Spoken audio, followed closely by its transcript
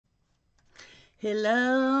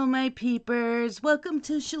Hello, my peepers. Welcome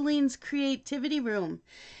to Shalene's Creativity Room.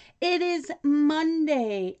 It is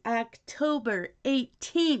Monday, October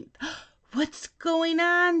 18th. What's going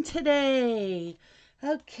on today?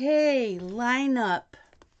 Okay, line up.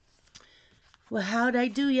 Well, how'd I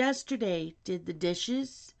do yesterday? Did the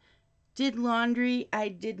dishes, did laundry. I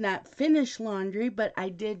did not finish laundry, but I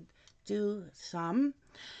did do some.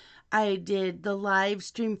 I did the live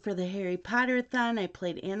stream for the Harry Potter-thon. I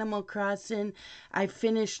played Animal Crossing. I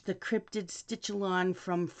finished the Cryptid Stitch-along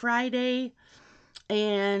from Friday.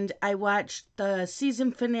 And I watched the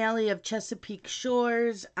season finale of Chesapeake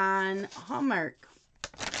Shores on Hallmark.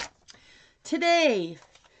 Today,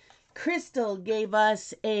 Crystal gave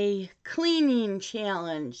us a cleaning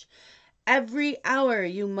challenge. Every hour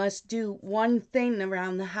you must do one thing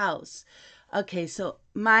around the house. Okay, so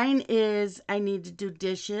mine is I need to do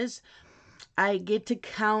dishes. I get to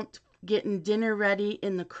count getting dinner ready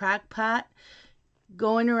in the crock pot,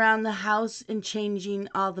 going around the house and changing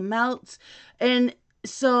all the melts. And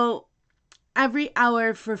so every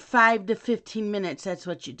hour for 5 to 15 minutes, that's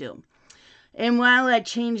what you do. And while I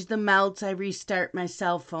change the melts, I restart my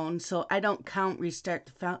cell phone. So I don't count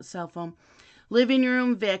restart the cell phone. Living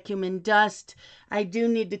room, vacuum and dust. I do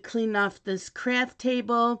need to clean off this craft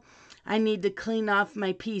table. I need to clean off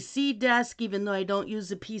my PC desk. Even though I don't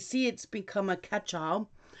use a PC, it's become a catch-all.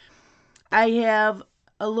 I have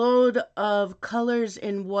a load of colors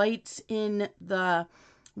and whites in the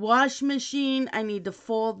wash machine. I need to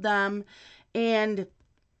fold them. And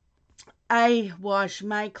I wash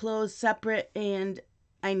my clothes separate and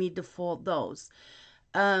I need to fold those.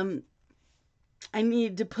 I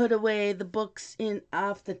need to put away the books in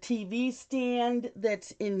off the TV stand that's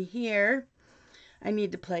in here. I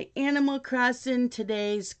need to play Animal Crossing.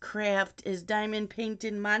 Today's craft is Diamond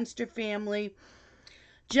Painting Monster Family.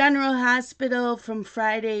 General Hospital from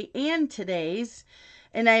Friday and today's.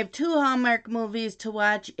 And I have 2 Hallmark movies to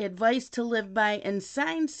watch. Advice to Live By and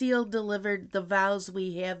Signed, Sealed, Delivered, The Vows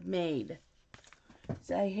We Have Made.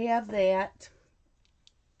 So I have that.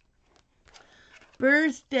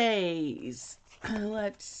 Birthdays.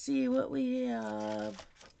 Let's see what we have.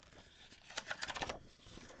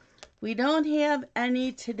 We don't have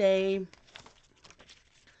any today.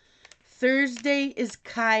 Thursday is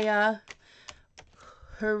Kaya.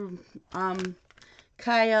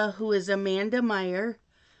 Kaya, who is Amanda Meyer.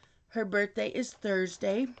 Her birthday is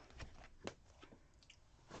Thursday.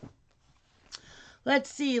 Let's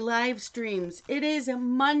see, live streams. It is a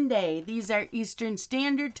Monday. These are Eastern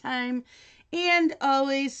Standard Time and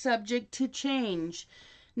always subject to change.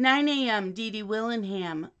 9 a.m. Dee Dee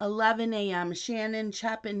Willingham. 11 a.m. Shannon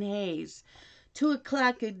Chapin Hayes. 2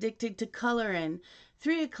 o'clock Addicted to Coloring.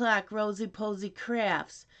 3 o'clock Rosie Posey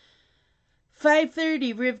Crafts.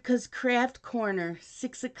 5:30 Rivka's Craft Corner.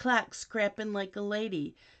 6 o'clock Scrapping Like a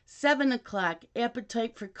Lady. 7 o'clock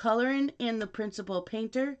Appetite for Coloring and the Principal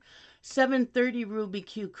Painter. 7:30 Ruby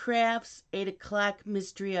Q Crafts. 8 o'clock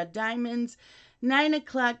Mystery of Diamonds. 9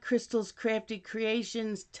 o'clock Crystal's Crafty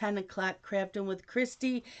Creations. 10 o'clock Crafting with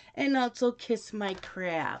Christy. And also Kiss My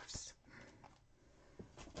Crafts.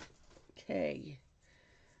 Okay.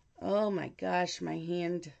 Oh my gosh, my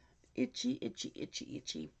hand. Itchy, itchy, itchy,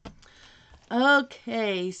 itchy.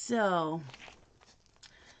 Okay, so.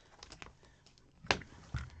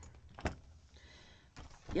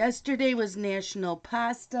 Yesterday was National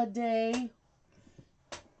Pasta Day.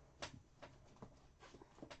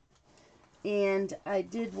 And I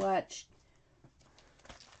did watch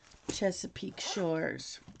Chesapeake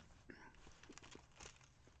Shores.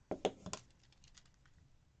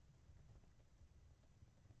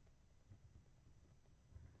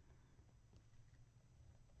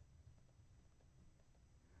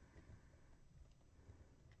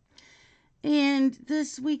 And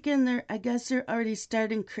this weekend, I guess they're already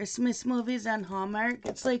starting Christmas movies on Hallmark.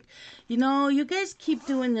 It's like, you guys keep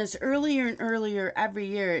doing this earlier and earlier every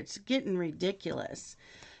year. It's getting ridiculous.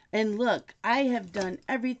 And look, I have done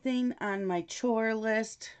everything on my chore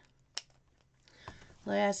list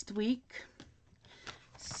last week.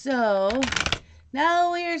 So,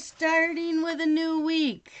 now we are starting with a new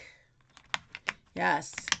week.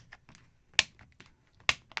 Yes.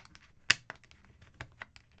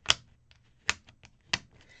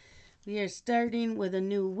 We are starting with a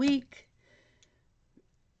new week.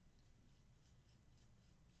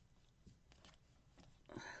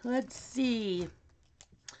 Let's see.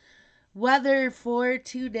 Weather for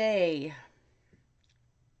today.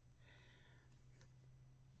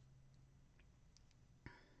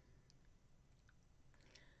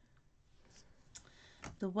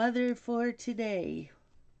 The weather for today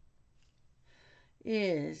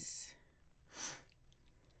is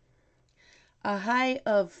A high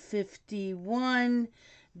of 51,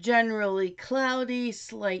 generally cloudy,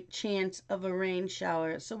 slight chance of a rain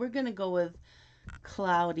shower. So we're going to go with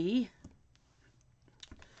cloudy.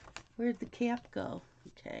 Where'd the cap go?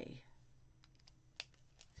 Okay.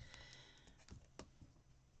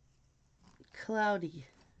 Cloudy.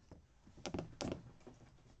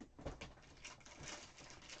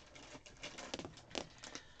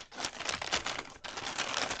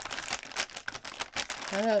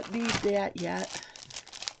 I don't need that yet.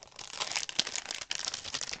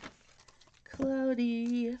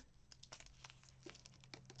 Cloudy.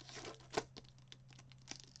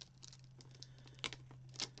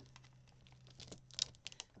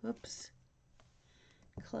 Whoops.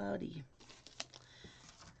 Cloudy.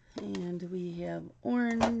 And we have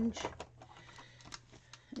orange.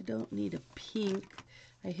 I don't need a pink.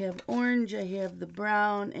 I have orange, I have the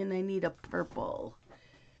brown, and I need a purple.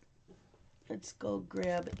 Let's go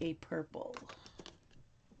grab a purple.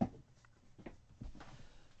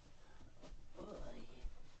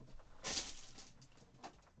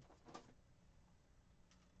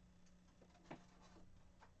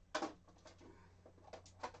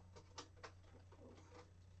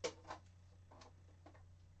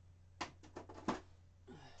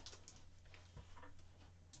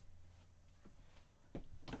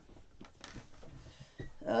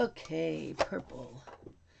 Okay, purple.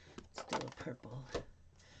 Let's do a purple.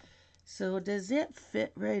 So does it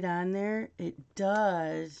fit right on there? It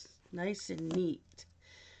does. Nice and neat.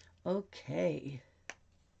 Okay.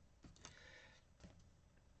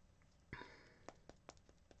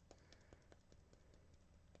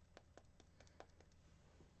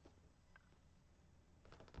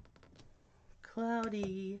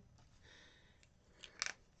 Cloudy.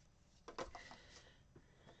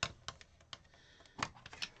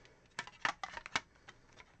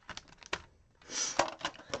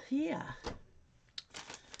 Yeah.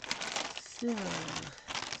 So,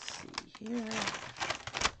 let's see here.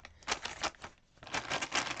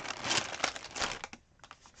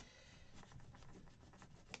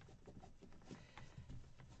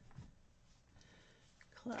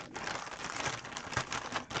 Cloudy.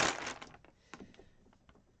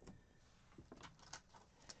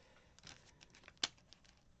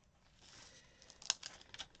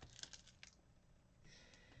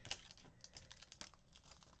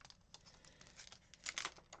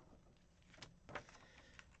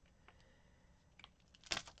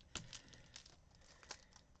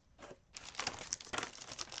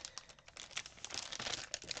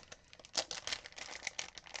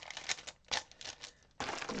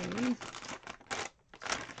 Okay.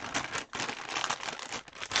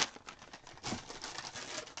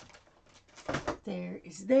 There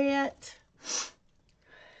is that.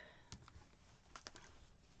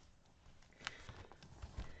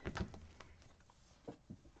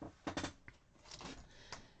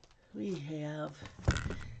 We have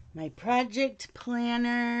my project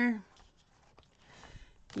planner,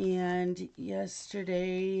 and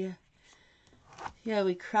yesterday, yeah,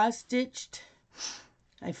 we cross-stitched.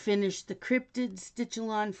 I finished the cryptid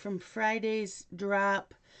stitch-along from Friday's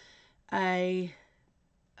drop. I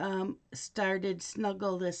started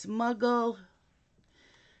Snuggle This Muggle,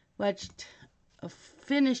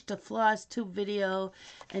 finished a floss tube video,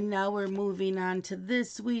 and now we're moving on to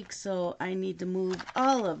this week, so I need to move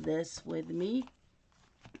all of this with me.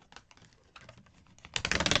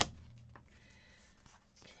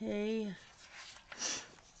 Okay.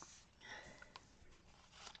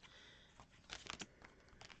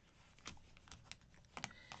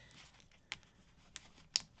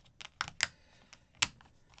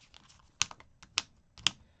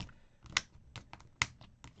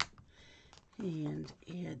 And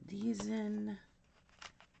add these in.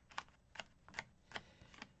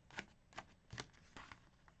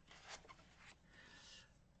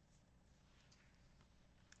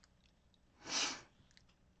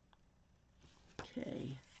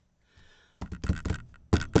 Okay.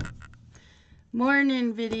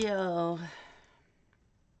 Morning video.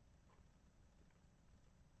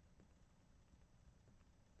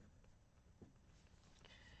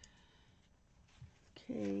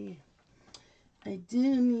 Okay. I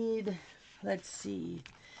do need, let's see,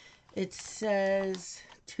 it says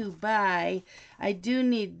to buy. I do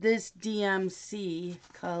need this DMC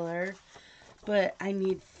color, but I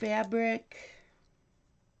need fabric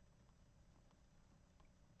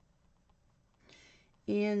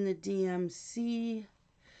and the DMC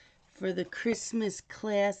for the Christmas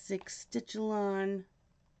Classic Stitch-along.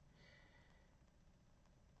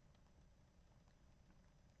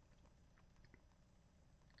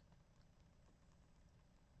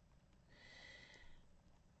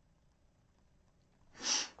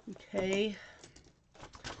 Okay.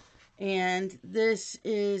 And this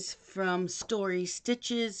is from Story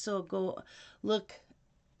Stitches. So go look,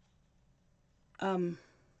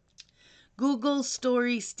 Google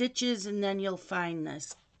Story Stitches, and then you'll find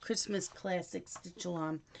this Christmas classic stitch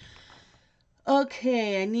along.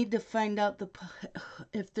 Okay, I need to find out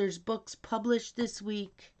if there's books published this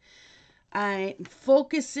week. I'm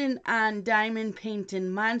focusing on Diamond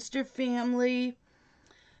Painting Monster Family,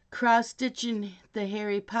 Cross Stitching the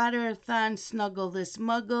Harry Potter-a-thon, Snuggle This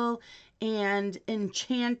Muggle, and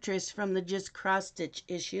Enchantress from the Just Cross Stitch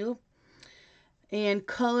issue. And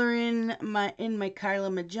coloring in my Carla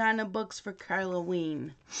Majana books for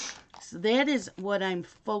Carloween. So that is what I'm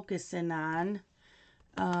focusing on.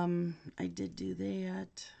 I did do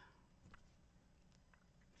that.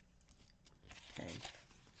 Okay.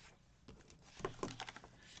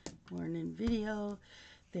 Morning video.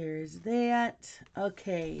 There's that.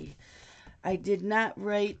 Okay. I did not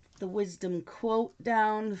write the wisdom quote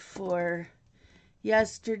down for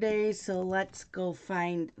yesterday, so let's go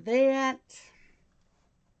find that.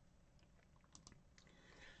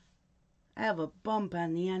 I have a bump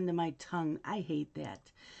on the end of my tongue. I hate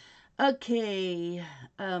that. Okay,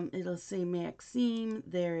 it'll say Maxime.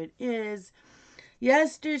 There it is.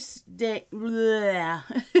 Yesterday,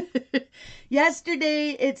 yesterday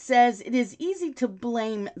it says, it is easy to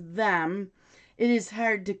blame them. It is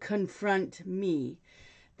hard to confront me.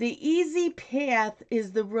 The easy path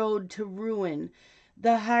is the road to ruin.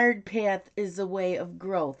 The hard path is the way of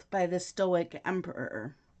growth, by the Stoic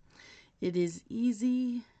Emperor. It is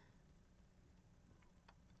easy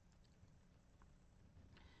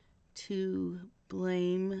to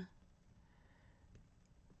blame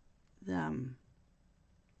them.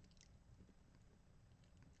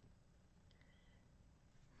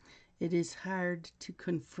 It is hard to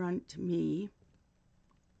confront me.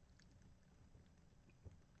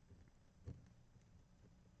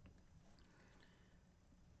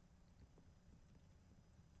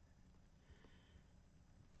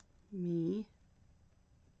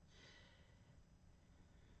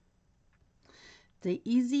 The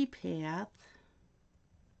easy path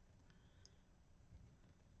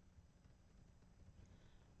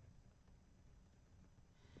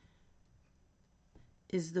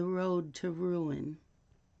is the road to ruin.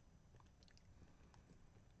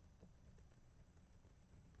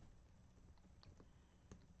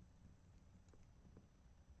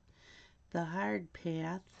 The hard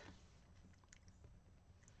path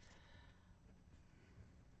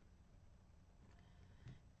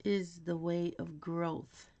is the way of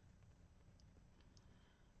growth.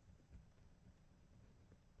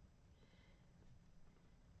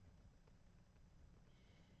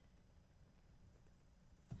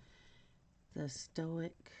 The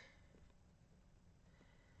Stoic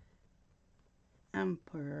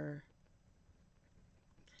Emperor.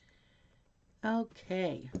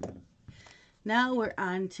 Okay, now we're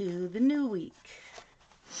on to the new week.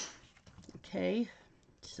 Okay,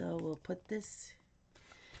 so we'll put this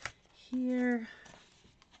here.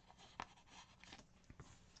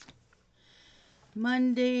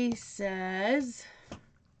 Monday says,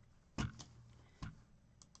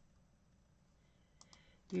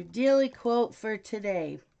 your daily quote for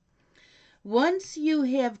today. Once you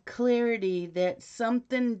have clarity that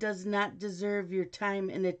something does not deserve your time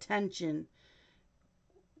and attention,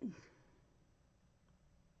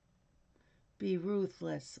 be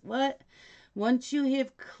ruthless. What? Once you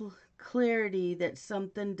have clarity that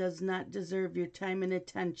something does not deserve your time and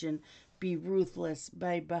attention, be ruthless,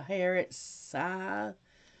 by Bharat Shah.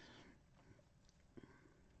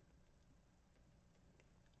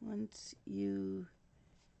 Once you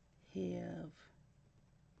have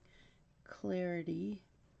clarity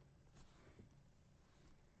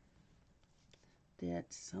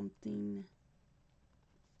that something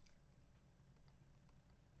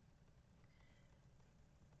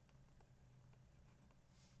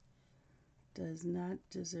does not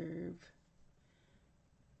deserve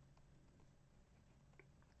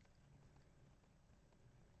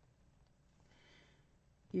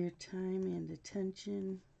your time and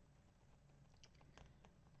attention,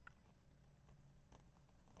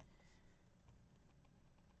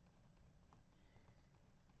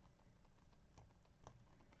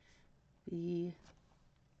 be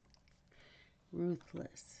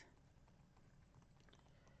ruthless.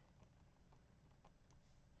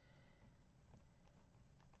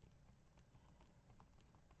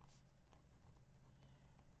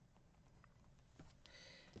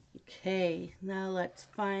 Okay, now let's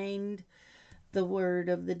find the word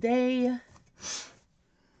of the day.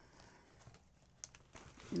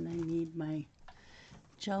 And I need my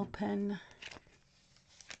gel pen.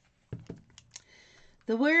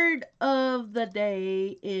 The word of the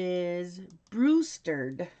day is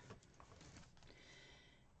Brewstered.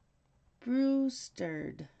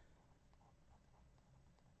 Brewstered.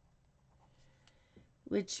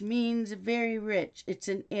 Which means very rich. It's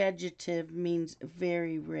an adjective, means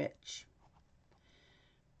very rich.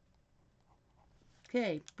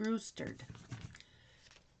 Okay, Brewstered.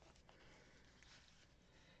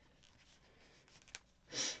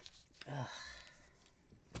 Ugh.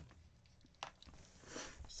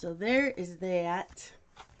 So there is that.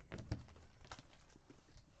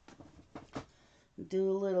 Do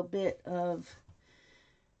a little bit of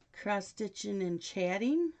cross stitching and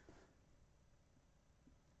chatting.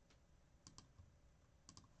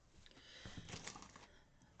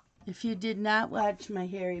 If you did not watch my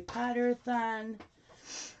Harry Potter-a-thon,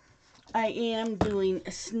 I am doing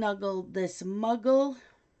Snuggle This Muggle.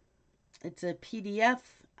 It's a PDF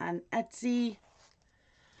on Etsy.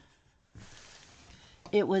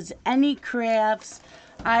 It was Any Crafts.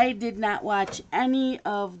 I did not watch any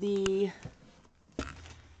of the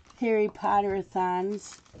Harry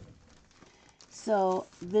Potter-a-thons. So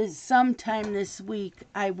sometime this week,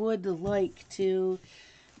 I would like to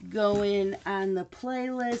go in on the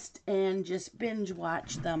playlist and just binge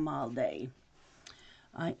watch them all day.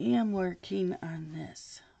 I am working on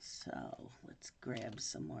this. So let's grab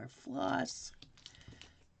some more floss.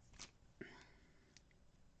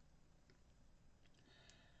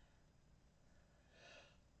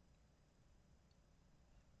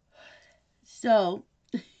 So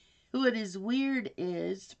what is weird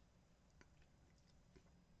is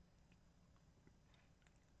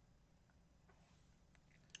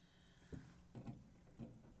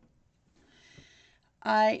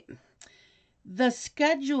the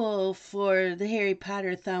schedule for the Harry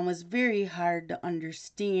Potter-a-thon was very hard to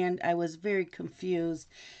understand. I was very confused,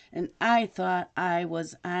 and I thought I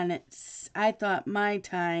was on it. I thought my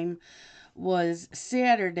time was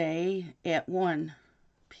Saturday at 1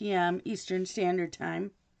 p.m. Eastern Standard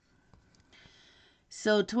Time.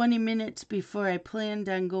 So 20 minutes before I planned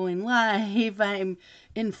on going live, I'm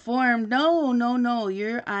informed, no,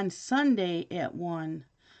 you're on Sunday at 1.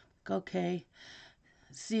 Okay.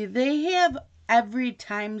 See, they have every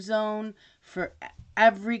time zone for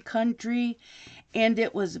every country, and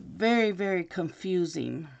it was very, very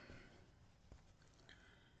confusing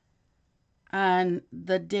on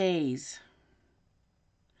the days,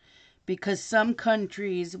 because some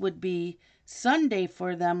countries would be Sunday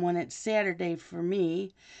for them when it's Saturday for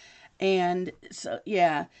me. And so,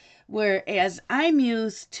 yeah, whereas I'm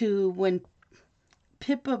used to when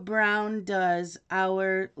Pippa Brown does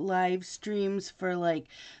our live streams for like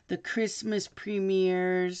the Christmas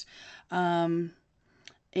premieres and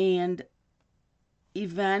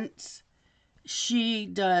events. She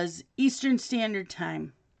does Eastern Standard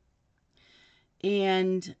Time.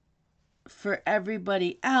 And for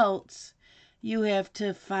everybody else, you have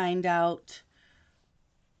to find out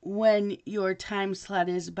when your time slot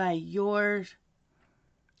is by your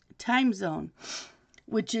time zone,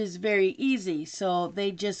 which is very easy. So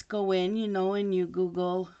they just go in, and you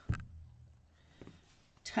Google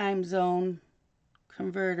time zone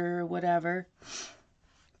converter or whatever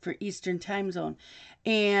for Eastern time zone.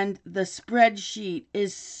 And the spreadsheet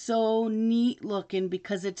is so neat looking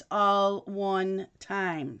because it's all one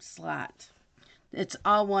time slot. It's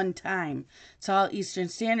all one time. It's all Eastern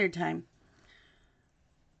Standard Time.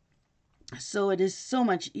 So it is so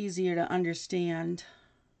much easier to understand.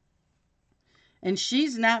 And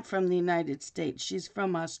she's not from the United States. She's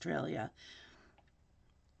from Australia.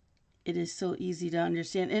 It is so easy to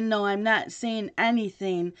understand. And no, I'm not saying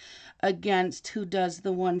anything against who does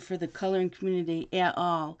the one for the coloring community at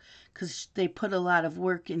all, because they put a lot of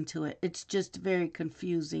work into it. It's just very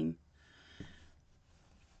confusing.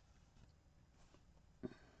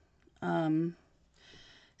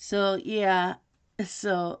 So yeah,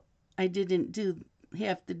 so I didn't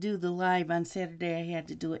have to do the live on Saturday. I had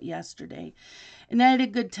to do it yesterday. And I had a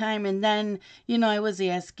good time. And then, I was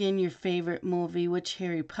asking your favorite movie, which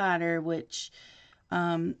Harry Potter, which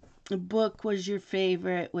book was your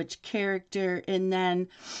favorite, which character. And then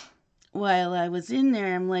while I was in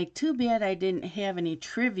there, I'm like, too bad I didn't have any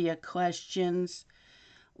trivia questions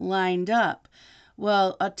lined up.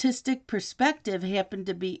 Well, Autistic Perspective happened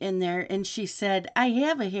to be in there, and she said, I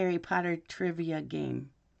have a Harry Potter trivia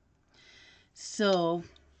game. So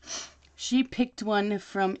she picked one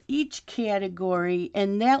from each category,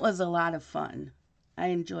 and that was a lot of fun. I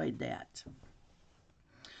enjoyed that.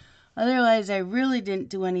 Otherwise, I really didn't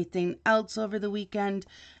do anything else over the weekend.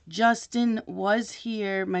 Justin was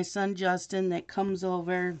here, my son Justin, that comes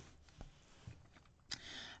over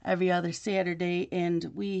every other Saturday.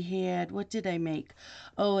 And we had, what did I make?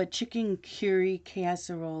 Oh, a chicken curry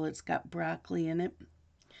casserole. It's got broccoli in it.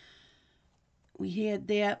 We had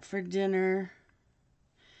that for dinner.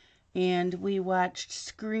 And we watched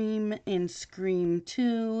Scream and Scream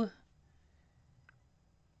 2,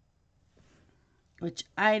 which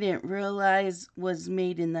I didn't realize was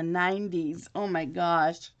made in the 90s. Oh my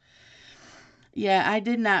gosh. Yeah, I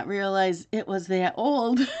did not realize it was that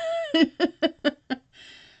old.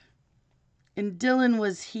 And Dylan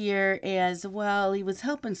was here as well. He was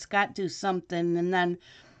helping Scott do something, and then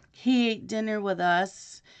he ate dinner with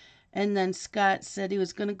us. And then Scott said he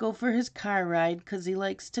was going to go for his car ride because he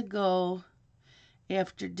likes to go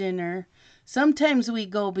after dinner. Sometimes we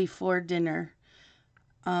go before dinner.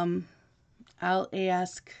 I'll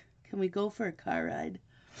ask, can we go for a car ride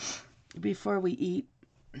before we eat?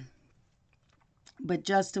 But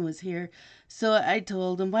Justin was here, so I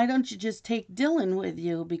told him, why don't you just take Dylan with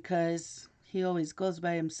you? Because he always goes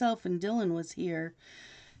by himself, and Dylan was here.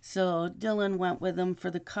 So Dylan went with him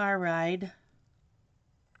for the car ride.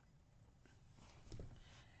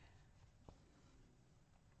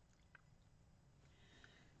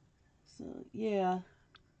 So, yeah.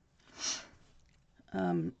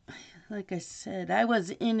 Like I said, I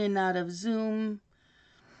was in and out of Zoom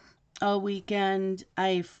all weekend.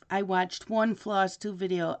 I watched one Floss 2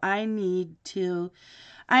 video. I need to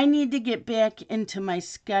get back into my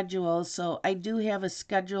schedule. So I do have a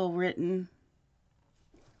schedule written.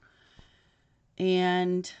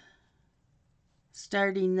 And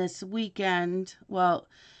starting this weekend, well,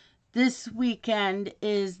 this weekend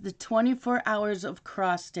is the 24 hours of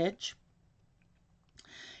cross stitch.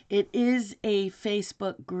 It is a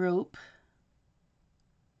Facebook group.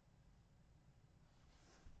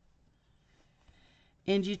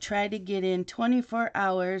 And you try to get in 24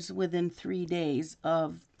 hours within 3 days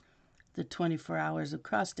of the 24 hours of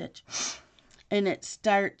cross stitch. And it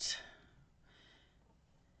starts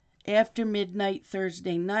after midnight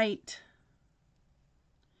Thursday night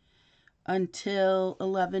until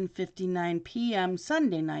 11:59 p.m.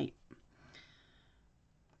 Sunday night.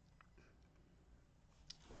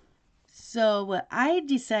 So what I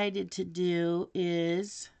decided to do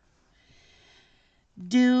is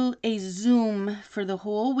do a Zoom for the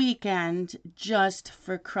whole weekend just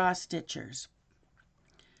for cross stitchers.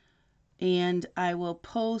 And I will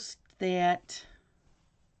post that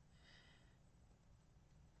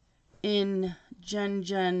in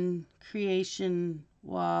Jen Creation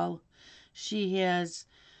Wall. She has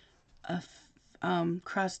a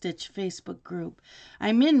cross stitch Facebook group.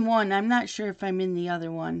 I'm in one. I'm not sure if I'm in the other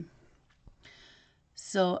one.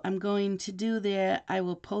 So I'm going to do that. I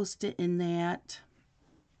will post it in that.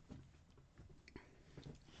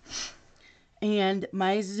 And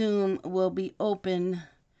my Zoom will be open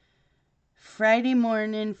Friday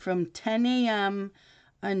morning from 10 a.m.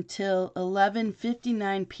 until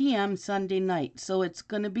 11:59 p.m. Sunday night. So it's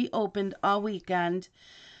going to be opened all weekend.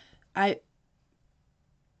 When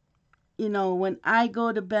I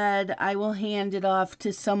go to bed, I will hand it off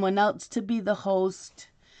to someone else to be the host.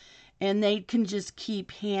 And they can just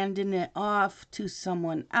keep handing it off to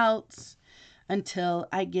someone else until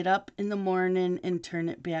I get up in the morning and turn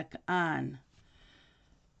it back on.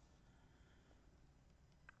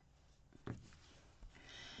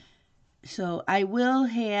 So I will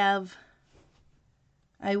do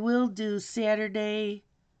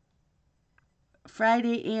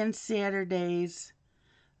Friday and Saturdays,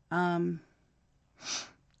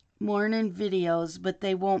 morning videos, but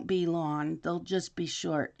they won't be long. They'll just be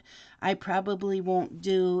short. I probably won't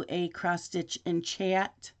do a cross stitch and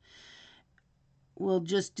chat. We'll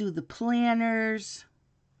just do the planners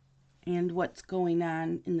and what's going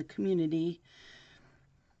on in the community,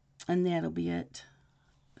 and that'll be it.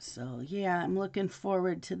 So yeah, I'm looking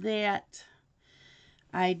forward to that.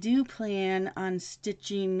 I do plan on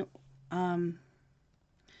stitching,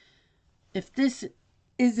 if this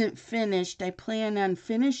isn't finished, I plan on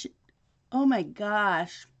oh my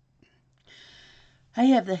gosh, I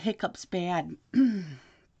have the hiccups bad.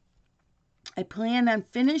 I plan on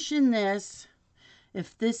finishing this,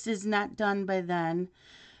 if this is not done by then.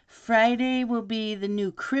 Friday will be the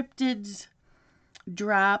new cryptids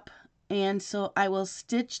drop, and so I will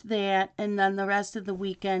stitch that, and then the rest of the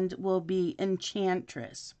weekend will be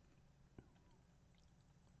Enchantress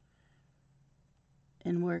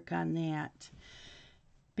and work on that,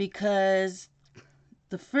 because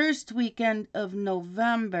the first weekend of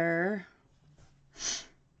November,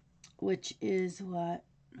 which is what,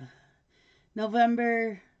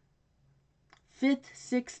 November 5th,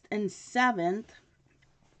 6th, and 7th,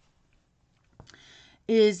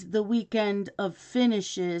 is the weekend of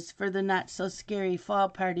finishes for the Not So Scary Fall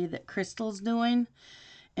Party that Crystal's doing.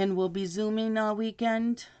 And we'll be Zooming all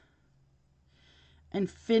weekend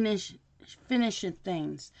and finishing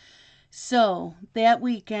things. So that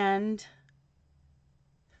weekend,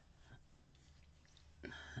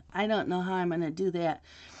 I don't know how I'm going to do that.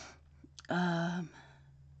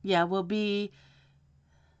 Yeah, we'll be,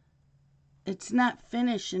 it's not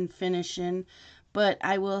finishing, but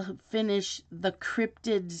I will finish the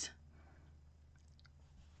Cryptids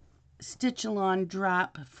Stitch-Along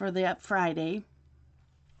drop for that Friday.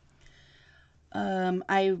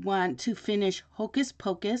 I want to finish Hocus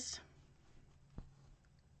Pocus,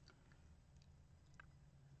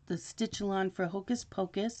 the Stitch-Along for Hocus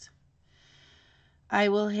Pocus. I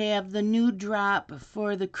will have the new drop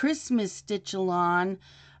for the Christmas Stitch-Along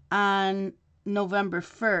on November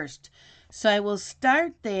 1st. So I will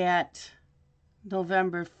start that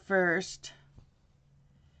November 1st.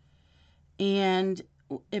 And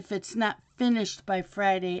if it's not finished by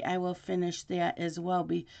Friday, I will finish that as well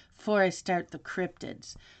before I start the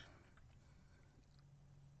Cryptids.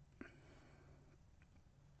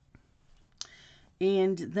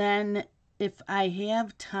 And then if I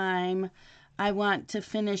have time, I want to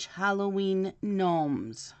finish Halloween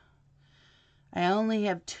Gnomes. I only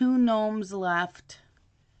have 2 gnomes left.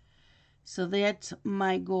 So that's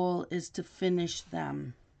my goal, is to finish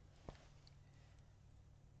them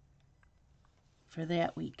for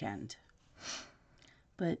that weekend.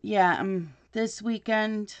 But yeah, I'm this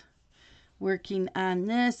weekend working on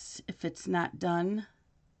this if it's not done.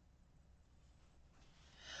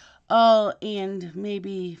 Oh, and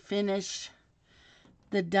maybe finish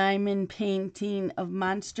the diamond painting of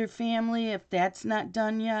Monster Family. If that's not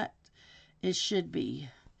done yet, it should be.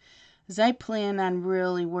 Because I plan on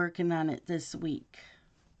really working on it this week.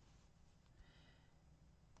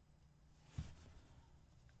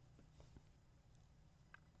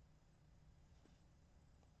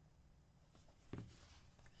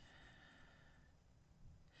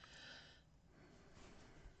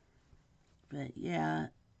 But yeah,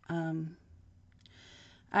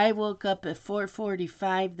 I woke up at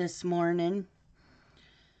 4:45 this morning,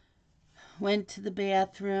 went to the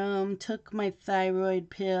bathroom, took my thyroid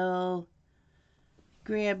pill,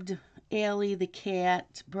 grabbed Allie the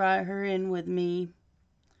cat, brought her in with me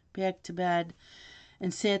back to bed,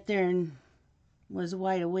 and sat there and was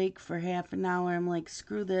wide awake for half an hour. I'm like,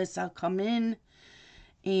 screw this, I'll come in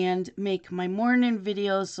and make my morning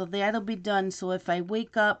videos, so that'll be done. So if I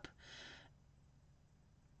wake up,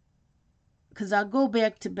 because I'll go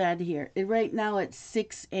back to bed here. Right now it's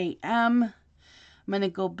 6 a.m. I'm going to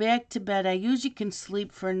go back to bed. I usually can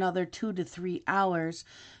sleep for another 2 to 3 hours.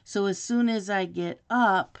 So as soon as I get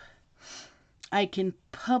up, I can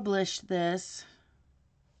publish this.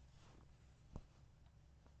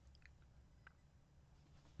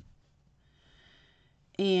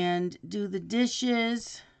 And do the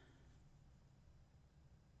dishes.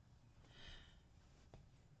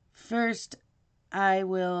 First, I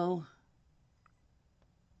will...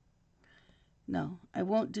 No, I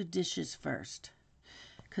won't do dishes first,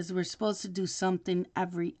 because we're supposed to do something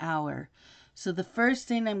every hour. So the first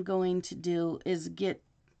thing I'm going to do is get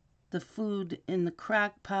the food in the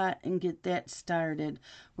crock pot and get that started.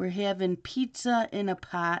 We're having pizza in a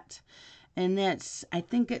pot, and that's, I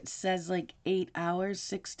think it says like 8 hours,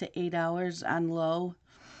 6 to 8 hours on low,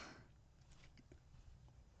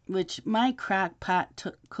 which my crock pot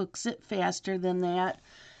cooks it faster than that.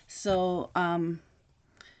 So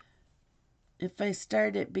if I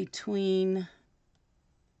start it between...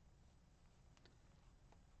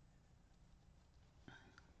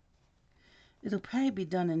 It'll probably be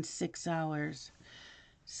done in 6 hours.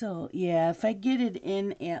 So, yeah, if I get it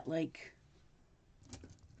in at like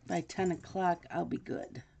by 10 o'clock, I'll be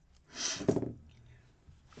good.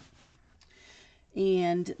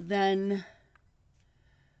 And then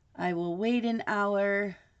I will wait an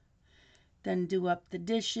hour, then do up the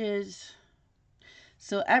dishes.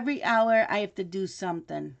 So every hour I have to do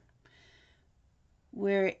something.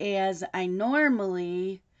 Whereas I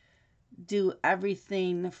normally do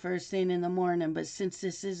everything the first thing in the morning, but since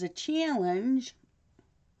this is a challenge,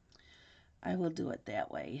 I will do it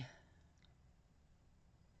that way.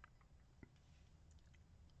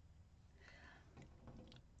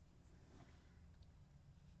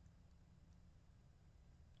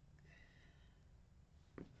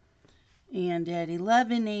 And at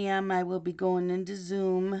 11 a.m. I will be going into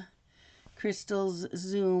Zoom, Crystal's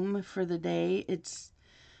Zoom for the day. It's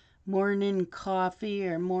morning coffee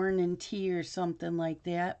or morning tea or something like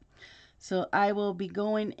that. So I will be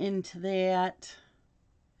going into that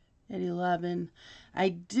at 11. I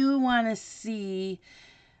do want to see.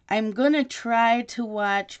 I'm going to try to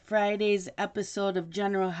watch Friday's episode of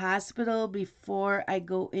General Hospital before I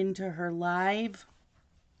go into her live.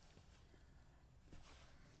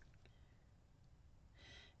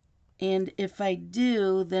 And if I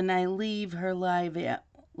do, then I leave her live at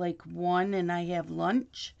like 1 and I have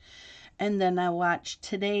lunch. And then I watch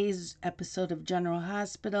today's episode of General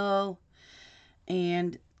Hospital.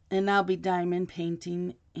 And I'll be diamond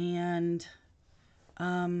painting and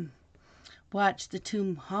watch the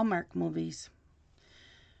 2 Hallmark movies.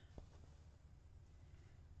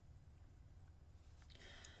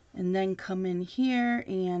 And then come in here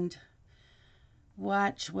and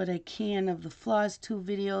watch what I can of the Floss 2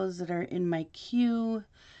 videos that are in my queue.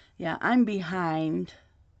 Yeah, I'm behind.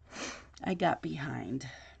 I got behind.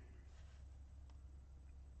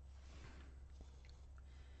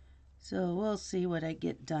 So we'll see what I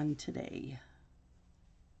get done today.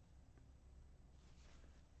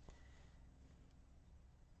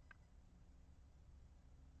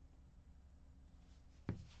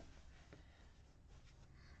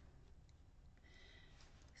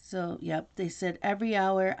 So, yep, they said every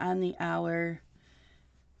hour on the hour,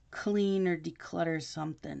 clean or declutter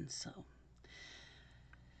something. So,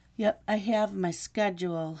 yep, I have my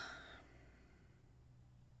schedule.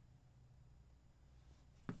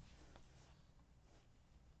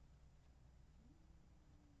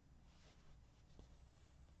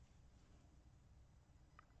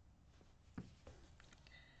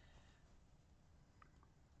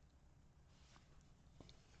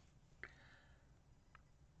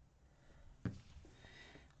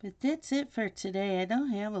 But that's it for today. I don't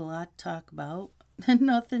have a lot to talk about.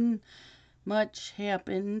 Nothing much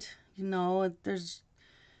happened. You know, there's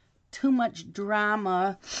too much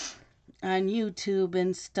drama on YouTube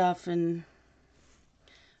and stuff, and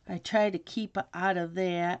I try to keep out of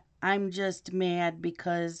that. I'm just mad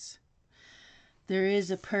because there is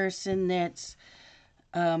a person that's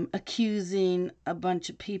accusing a bunch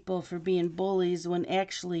of people for being bullies when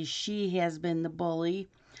actually she has been the bully.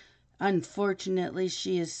 Unfortunately,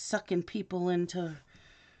 she is sucking people into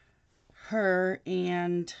her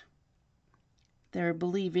and they're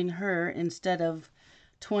believing her instead of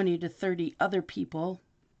 20 to 30 other people.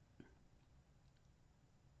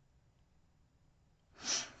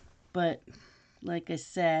 But like I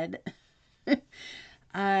said, yeah.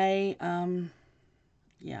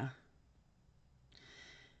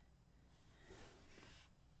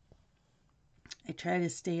 I try to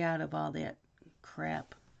stay out of all that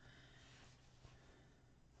crap.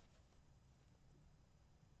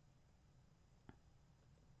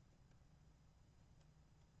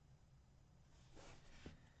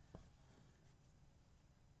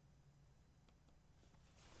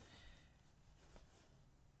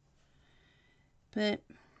 But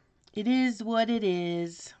it is what it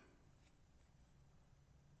is.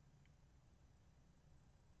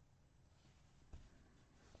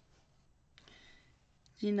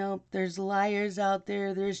 You know, there's liars out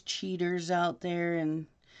there, there's cheaters out there, and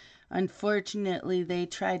unfortunately they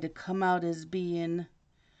try to come out as being,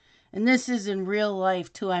 and this is in real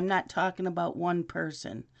life too, I'm not talking about one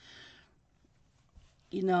person.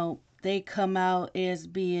 You know, they come out as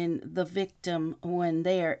being the victim when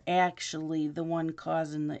they are actually the one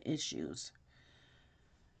causing the issues.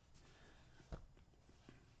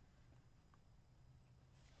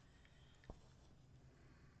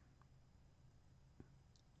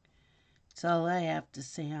 That's all I have to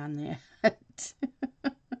say on that.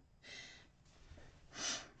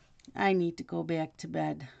 I need to go back to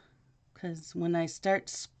bed because when I start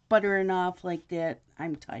sputtering off like that,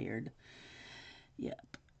 I'm tired.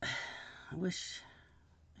 Yep. I wish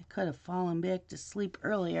I could have fallen back to sleep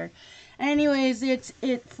earlier. Anyways, it's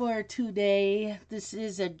it for today. This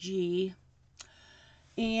is a G.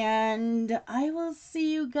 And I will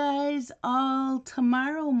see you guys all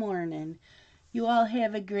tomorrow morning. You all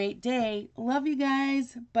have a great day. Love you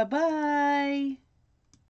guys. Bye-bye.